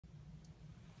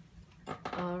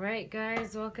Alright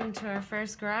guys, welcome to our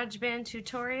first Garageband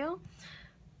tutorial.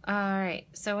 Alright,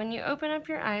 so when you open up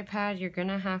your iPad, you're going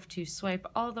to have to swipe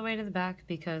all the way to the back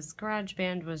because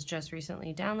Garageband was just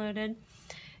recently downloaded.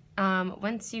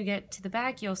 Once you get to the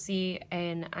back, you'll see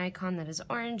an icon that is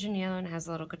orange and yellow and has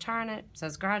a little guitar on it. It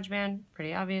says Garageband,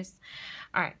 pretty obvious.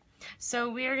 Alright, so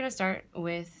we are going to start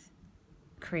with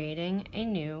creating a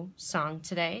new song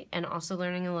today and also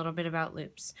learning a little bit about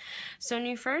loops. So when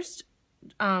you first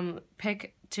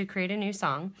pick to create a new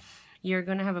song, you're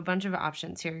going to have a bunch of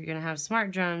options here. You're going to have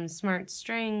smart drums, smart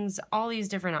strings, all these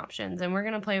different options, and we're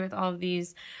going to play with all of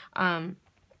these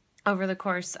over the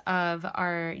course of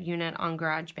our unit on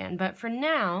GarageBand. But for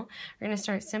now, we're going to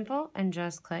start simple and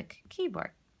just click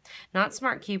keyboard. Not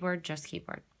smart keyboard, just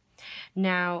keyboard.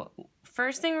 Now,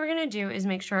 first thing we're going to do is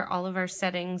make sure all of our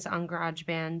settings on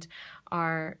GarageBand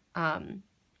are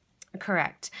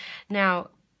correct. Now,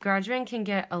 GarageBand can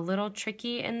get a little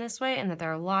tricky in this way and that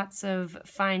there are lots of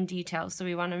fine details, so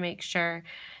we want to make sure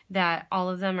that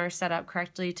all of them are set up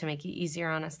correctly to make it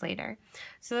easier on us later.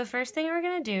 So the first thing we're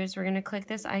going to do is we're going to click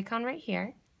this icon right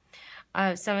here.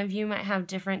 Some of you might have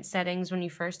different settings when you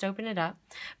first open it up,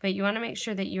 but you want to make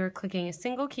sure that you are clicking a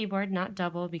single keyboard, not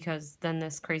double, because then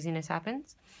this craziness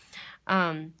happens.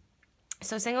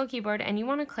 So single keyboard, and you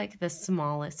want to click the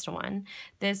smallest one.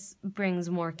 This brings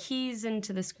more keys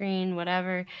into the screen,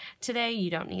 whatever. Today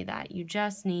you don't need that. You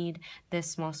just need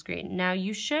this small screen. Now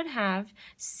you should have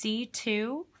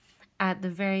C2 at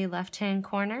the very left-hand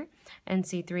corner and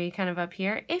C3 kind of up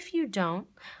here. If you don't,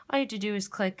 all you have to do is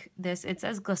click this. It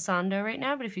says glissando right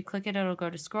now, but if you click it, it'll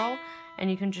go to scroll, and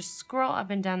you can just scroll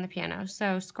up and down the piano.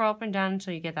 So scroll up and down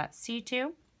until you get that C2.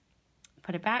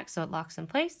 Put it back so it locks in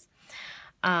place.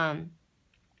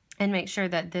 And make sure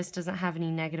that this doesn't have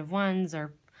any negative ones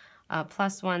or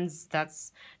plus ones.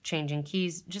 That's changing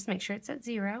keys. Just make sure it's at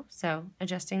 0, so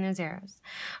adjusting those arrows.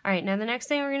 All right, now the next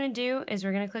thing we're going to do is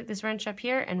we're going to click this wrench up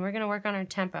here, and we're going to work on our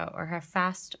tempo, or how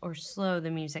fast or slow the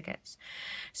music is.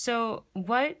 So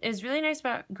what is really nice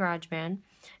about GarageBand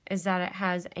is that it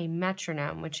has a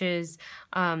metronome, which is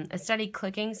a steady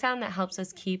clicking sound that helps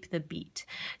us keep the beat.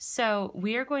 So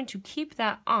we are going to keep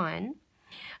that on.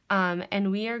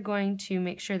 And we are going to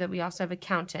make sure that we also have a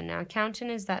count-in. Now, a count-in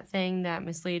is that thing that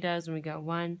Miss Lee does when we go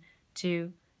 1,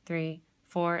 2, 3,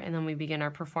 4, and then we begin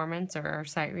our performance or our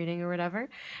sight reading or whatever.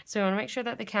 So we want to make sure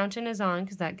that the count-in is on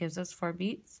because that gives us 4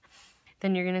 beats.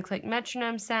 Then you're going to click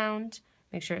metronome sound.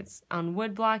 Make sure it's on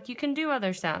wood block. You can do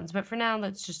other sounds, but for now,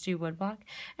 let's just do wood block.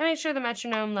 And make sure the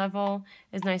metronome level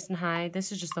is nice and high.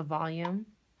 This is just the volume.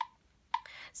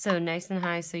 So nice and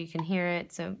high so you can hear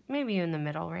it. So maybe in the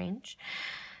middle range.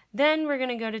 Then we're going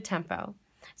to go to tempo.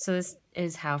 So this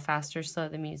is how fast or slow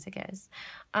the music is.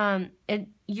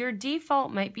 Your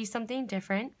default might be something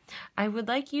different. I would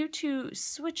like you to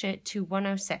switch it to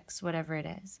 106, whatever it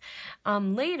is.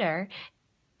 Later,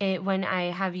 when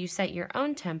I have you set your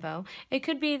own tempo, it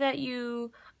could be that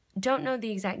you don't know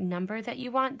the exact number that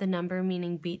you want, the number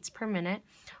meaning beats per minute,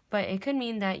 but it could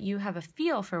mean that you have a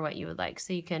feel for what you would like,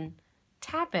 so you can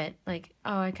tap it like,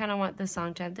 oh, I kind of want this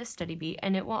song to have this steady beat,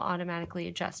 and it will automatically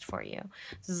adjust for you.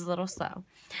 This is a little slow.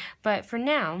 But for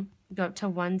now, go up to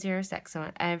 106. I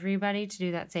want everybody to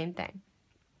do that same thing.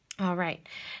 All right.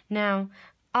 Now,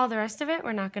 all the rest of it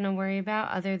we're not going to worry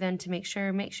about other than to make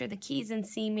sure the key's in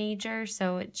C major,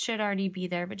 so it should already be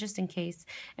there, but just in case.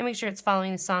 And make sure it's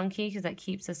following the song key because that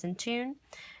keeps us in tune.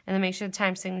 And then make sure the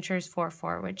time signature is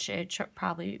 4/4, which it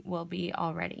probably will be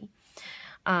already.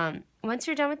 Once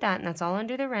you're done with that, and that's all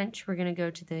under the wrench, we're going to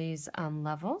go to these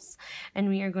levels, and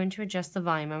we are going to adjust the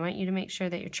volume. I want you to make sure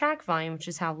that your track volume, which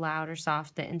is how loud or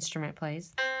soft the instrument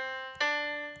plays,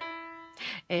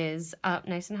 is up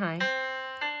nice and high.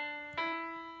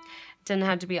 Doesn't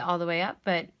have to be all the way up,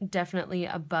 but definitely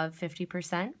above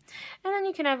 50%. And then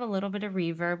you can have a little bit of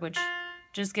reverb, which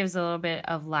just gives a little bit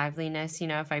of liveliness. You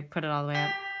know, if I put it all the way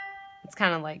up, it's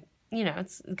kind of like, you know,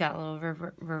 it's got a little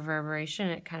reverberation.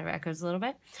 It kind of echoes a little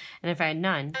bit. And if I had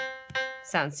none,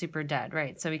 sounds super dead,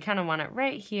 right? So we kind of want it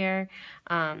right here,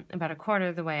 about 1/4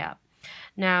 of the way up.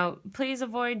 Now, please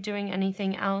avoid doing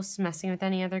anything else, messing with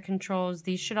any other controls.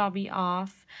 These should all be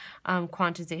off.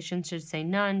 Quantization should say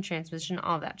none. Transposition,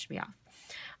 all of that should be off.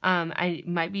 I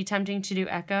might be tempting to do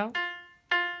echo,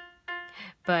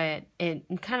 but it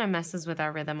kind of messes with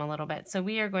our rhythm a little bit. So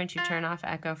we are going to turn off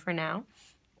echo for now.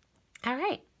 All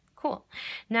right. Cool.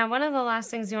 Now, one of the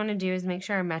last things you want to do is make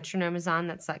sure our metronome is on.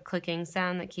 That's that clicking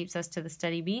sound that keeps us to the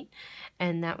steady beat.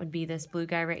 And that would be this blue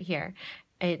guy right here.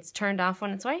 It's turned off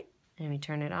when it's white, and we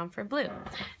turn it on for blue.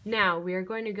 Now, we are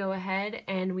going to go ahead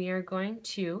and we are going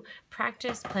to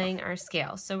practice playing our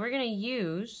scale. So we're going to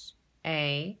use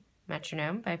a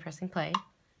metronome by pressing play.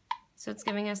 So it's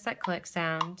giving us that click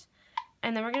sound,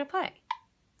 and then we're going to play.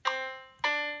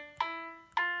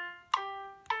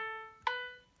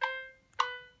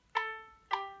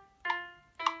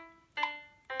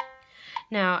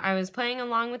 Now, I was playing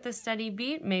along with the steady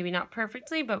beat, maybe not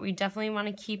perfectly, but we definitely want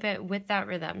to keep it with that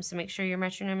rhythm, so make sure your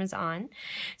metronome is on.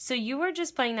 So you were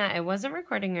just playing that. It wasn't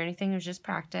recording or anything, it was just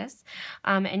practice.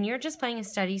 And you're just playing a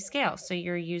steady scale, so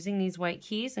you're using these white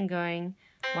keys and going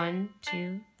 1,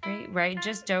 2, 3, right?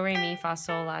 Just do, re, mi, fa,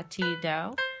 sol, la, ti,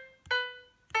 do.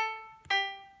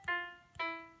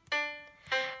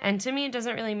 And to me, it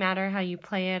doesn't really matter how you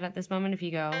play it at this moment. If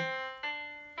you go,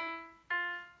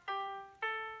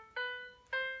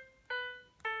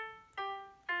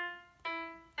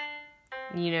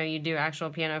 you do actual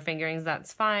piano fingerings,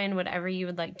 that's fine, whatever you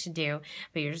would like to do,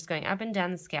 but you're just going up and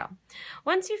down the scale.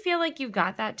 Once you feel like you've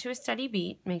got that to a steady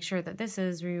beat, make sure that this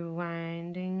is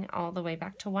rewinding all the way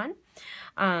back to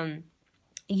 1.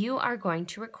 You are going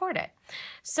to record it.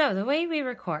 So the way we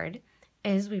record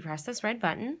is we press this red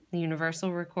button, the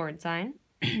universal record sign,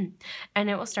 and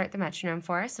it will start the metronome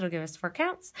for us. It'll give us 4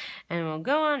 counts, and we'll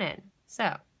go on in.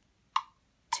 So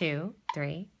 2,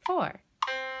 3, 4.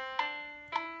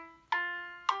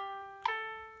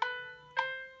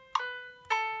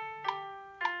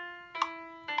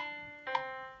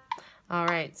 All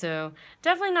right, so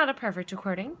definitely not a perfect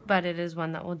recording, but it is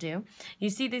one that will do. You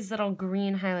see these little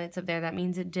green highlights up there. That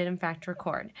means it did, in fact,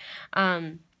 record.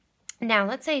 Now,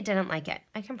 let's say I didn't like it.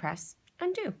 I can press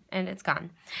undo, and it's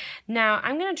gone. Now,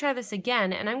 I'm going to try this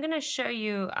again, and I'm going to show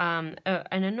you an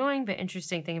annoying but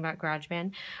interesting thing about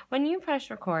GarageBand. When you press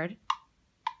record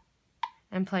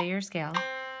and play your scale,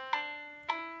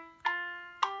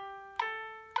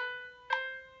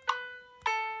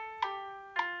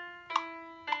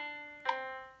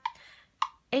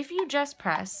 if you just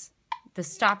press the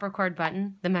stop record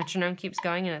button, the metronome keeps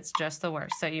going and it's just the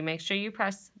worst. So you make sure you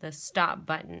press the stop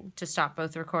button to stop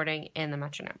both recording and the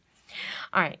metronome.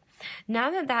 All right,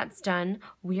 now that that's done,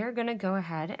 we are going to go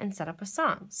ahead and set up a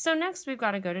song. So next we've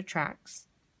got to go to tracks,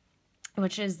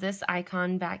 which is this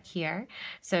icon back here.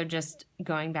 So just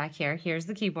going back here, here's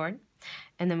the keyboard.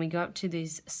 And then we go up to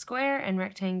these square and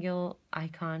rectangle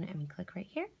icon and we click right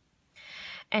here.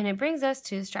 And it brings us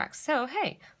to this track. So,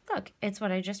 hey, look, it's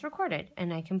what I just recorded,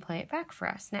 and I can play it back for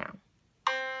us now.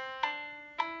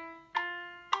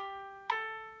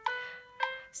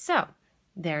 So,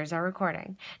 there's our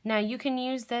recording. Now, you can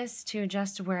use this to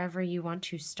adjust wherever you want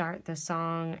to start the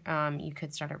song. You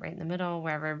could start it right in the middle,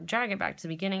 wherever. Drag it back to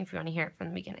the beginning if you want to hear it from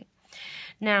the beginning.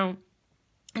 Now,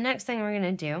 the next thing we're going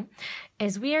to do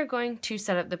is we are going to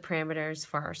set up the parameters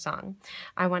for our song.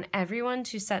 I want everyone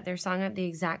to set their song up the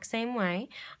exact same way,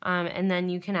 and then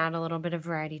you can add a little bit of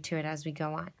variety to it as we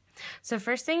go on. So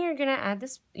first thing you're going to add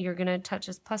this, you're going to touch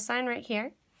this plus sign right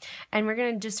here, and we're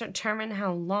going to just determine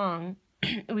how long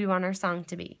we want our song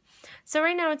to be. So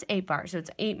right now it's 8 bars, so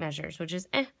it's 8 measures, which is,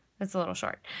 that's a little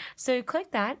short. So you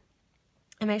click that,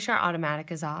 and make sure automatic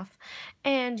is off,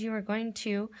 and you are going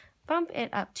to bump it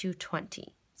up to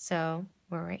 20. So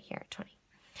we're right here at 20.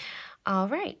 All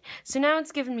right, so now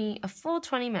it's given me a full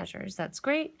 20 measures. That's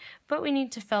great, but we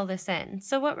need to fill this in.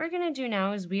 So what we're going to do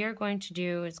now is we are going to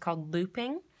do, it's called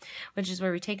looping, which is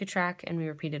where we take a track and we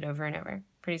repeat it over and over.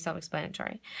 Pretty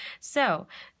self-explanatory. So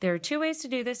there are 2 ways to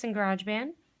do this in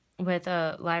GarageBand, with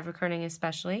a live recording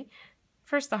especially.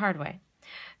 First, the hard way.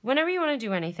 Whenever you want to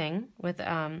do anything with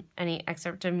any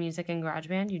excerpt of music in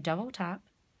GarageBand, you double tap,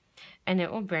 and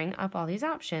it will bring up all these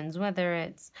options, whether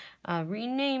it's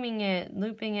renaming it,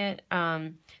 looping it,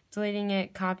 deleting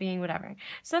it, copying, whatever.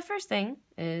 So the first thing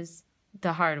is,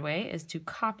 the hard way, is to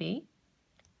copy,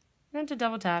 then to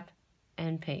double tap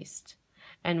and paste.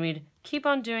 And we'd keep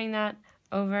on doing that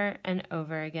over and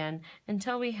over again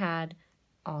until we had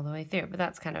all the way through. But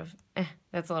that's kind of,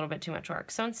 that's a little bit too much work.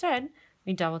 So instead,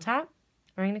 we double tap,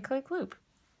 we're going to click loop.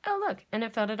 Oh, look, and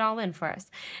it filled it all in for us.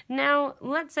 Now,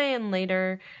 let's say in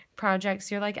later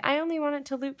projects, you're like, I only want it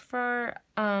to loop for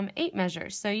 8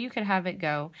 measures. So you could have it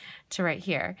go to right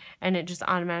here, and it just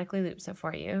automatically loops it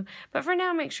for you. But for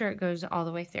now, make sure it goes all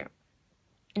the way through.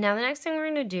 Now, the next thing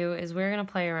we're going to do is we're going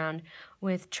to play around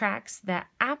with tracks that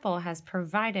Apple has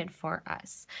provided for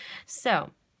us. So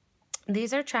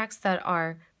these are tracks that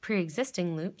are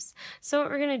pre-existing loops. So what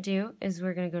we're going to do is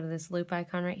we're going to go to this loop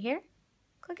icon right here,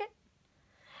 click it,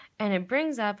 and it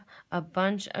brings up a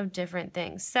bunch of different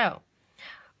things. So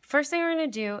First thing we're going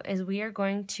to do is we are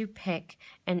going to pick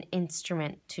an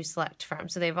instrument to select from.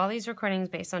 So they have all these recordings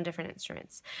based on different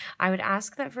instruments. I would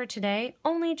ask that for today,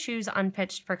 only choose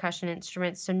unpitched percussion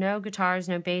instruments. So no guitars,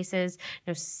 no basses,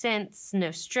 no synths,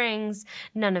 no strings,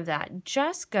 none of that.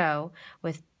 Just go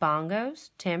with bongos,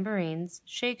 tambourines,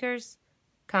 shakers,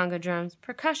 conga drums,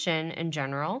 percussion in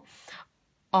general,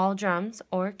 all drums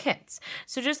or kits.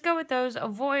 So just go with those.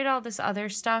 Avoid all this other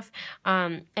stuff.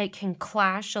 It can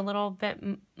clash a little bit,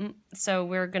 so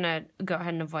we're going to go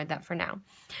ahead and avoid that for now.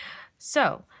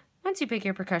 So once you pick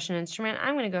your percussion instrument,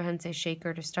 I'm going to go ahead and say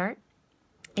shaker to start.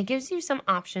 It gives you some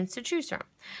options to choose from.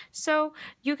 So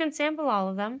you can sample all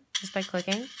of them just by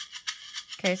clicking.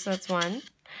 Okay, so that's one.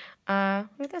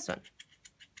 Look at this one.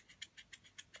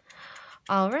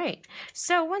 All right,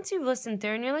 so once you've listened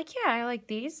through and you're like, yeah, I like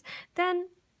these, then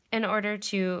in order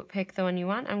to pick the one you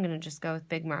want, I'm going to just go with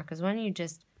Big Marca's one. You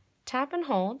just tap and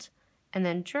hold and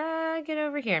then drag it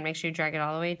over here and make sure you drag it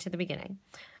all the way to the beginning.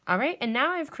 All right, and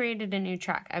now I've created a new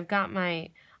track. I've got my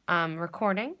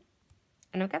recording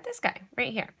and I've got this guy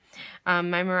right here. My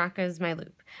maraca is my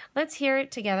loop. Let's hear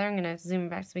it together. I'm going to zoom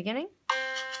back to the beginning.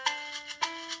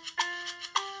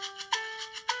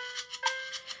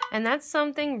 And that's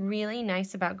something really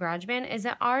nice about GarageBand is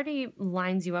it already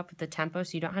lines you up with the tempo,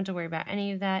 so you don't have to worry about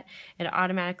any of that. It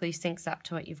automatically syncs up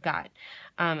to what you've got,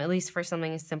 at least for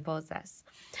something as simple as this.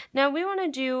 Now we want to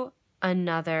do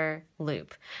another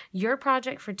loop. Your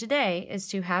project for today is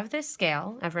to have this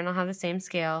scale, everyone will have the same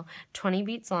scale, 20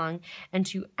 beats long, and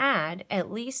to add at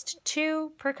least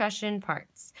 2 percussion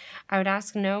parts. I would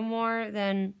ask no more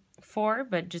than 4,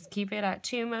 but just keep it at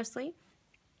 2 mostly.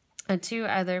 2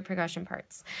 other percussion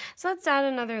parts. So let's add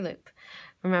another loop.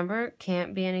 Remember,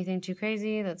 can't be anything too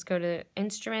crazy. Let's go to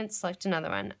instruments, select another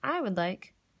one. I would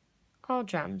like all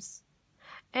drums.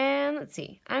 And let's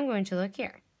see, I'm going to look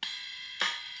here.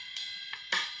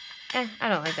 I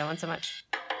don't like that one so much.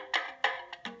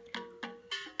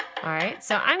 All right,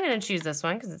 so I'm going to choose this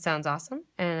one because it sounds awesome.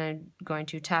 And I'm going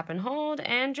to tap and hold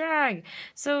and drag.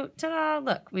 So, ta-da,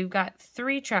 look, we've got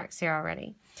 3 tracks here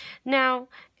already. Now,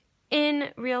 in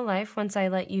real life, once I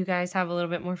let you guys have a little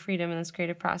bit more freedom in this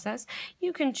creative process,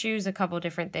 you can choose a couple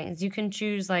different things. You can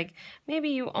choose, like, maybe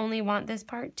you only want this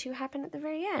part to happen at the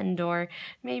very end, or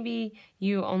maybe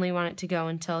you only want it to go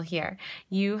until here.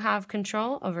 You have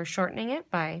control over shortening it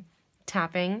by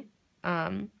tapping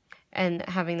and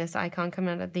having this icon come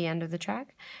out at the end of the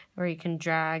track, or you can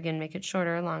drag and make it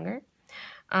shorter or longer.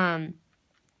 And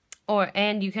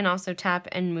you can also tap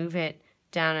and move it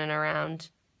down and around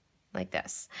like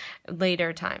this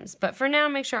later times. But for now,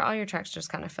 make sure all your tracks just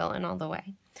kind of fill in all the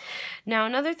way. Now,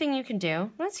 another thing you can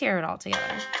do, let's hear it all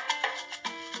together.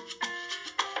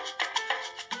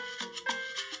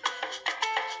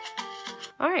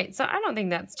 All right, so I don't think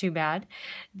that's too bad.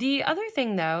 The other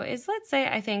thing, though, is let's say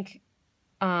I think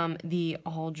the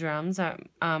all drums are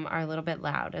a little bit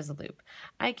loud as a loop.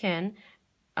 I can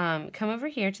come over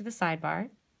here to the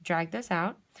sidebar, drag this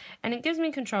out, and it gives me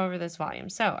control over this volume.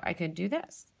 So I could do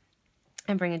this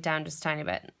and bring it down just a tiny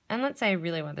bit. And let's say I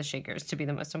really want the shakers to be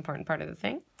the most important part of the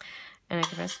thing. And I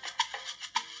can press,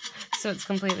 so it's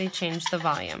completely changed the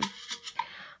volume.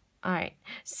 All right,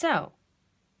 so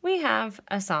we have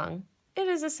a song. It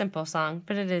is a simple song,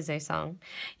 but it is a song.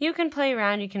 You can play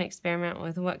around, you can experiment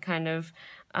with what kind of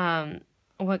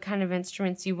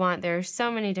instruments you want. There are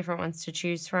so many different ones to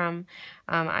choose from.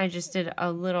 I just did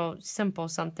a little simple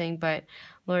something, but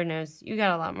Lord knows you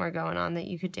got a lot more going on that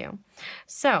you could do.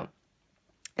 So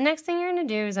the next thing you're going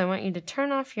to do is I want you to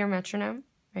turn off your metronome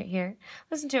right here.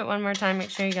 Listen to it one more time, make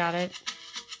sure you got it.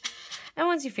 And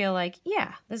once you feel like,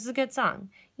 yeah, this is a good song,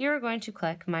 you're going to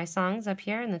click My Songs up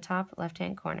here in the top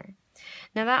left-hand corner.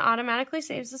 Now that automatically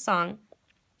saves the song,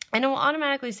 and it will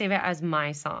automatically save it as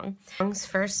my song.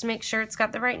 First, make sure it's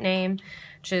got the right name,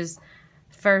 which is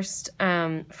first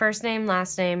name,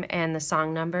 last name, and the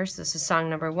song number. So this is song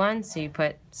number 1, so you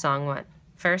put song 1.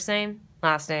 First name,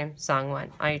 last name, song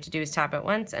 1. All you have to do is tap it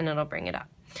once and it'll bring it up.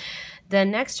 Then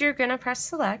next you're going to press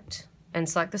select and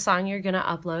select the song you're going to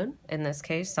upload, in this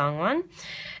case song 1.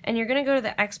 And you're going to go to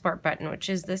the export button, which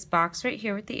is this box right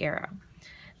here with the arrow.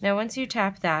 Now once you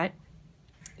tap that,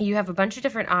 you have a bunch of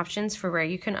different options for where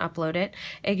you can upload it.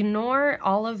 Ignore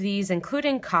all of these,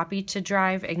 including copy to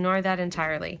drive. Ignore that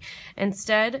entirely.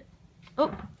 Instead,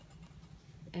 oh,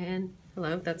 and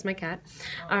hello, that's my cat.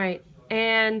 All right.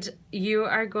 And you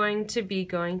are going to be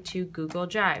going to Google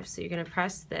Drive. So you're going to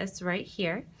press this right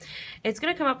here. It's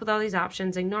going to come up with all these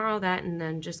options. Ignore all that and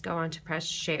then just go on to press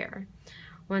share.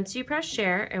 Once you press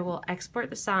share, it will export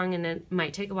the song, and it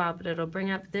might take a while, but it'll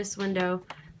bring up this window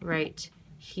right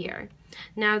here.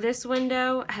 Now this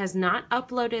window has not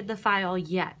uploaded the file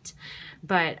yet,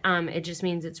 but it just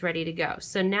means it's ready to go.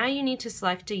 So now you need to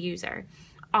select a user.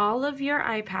 All of your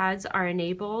iPads are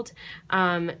enabled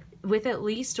with at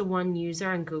least one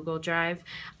user on Google Drive.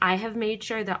 I have made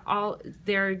sure that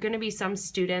there are going to be some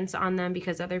students on them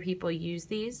because other people use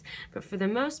these, but for the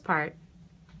most part,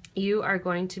 you are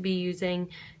going to be using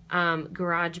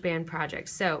GarageBand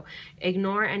projects. So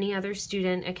ignore any other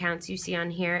student accounts you see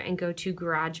on here and go to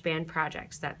GarageBand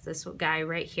projects. That's this guy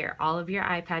right here. All of your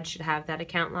iPads should have that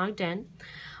account logged in.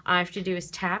 All I have to do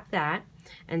is tap that,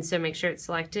 and so make sure it's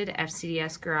selected,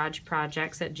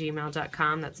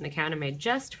 fcdsgarageprojects@gmail.com. That's an account I made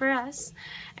just for us.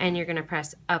 And you're going to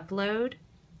press upload,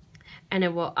 and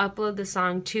it will upload the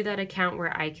song to that account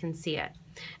where I can see it.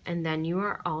 And then you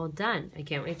are all done. I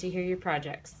can't wait to hear your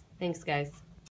projects. Thanks, guys.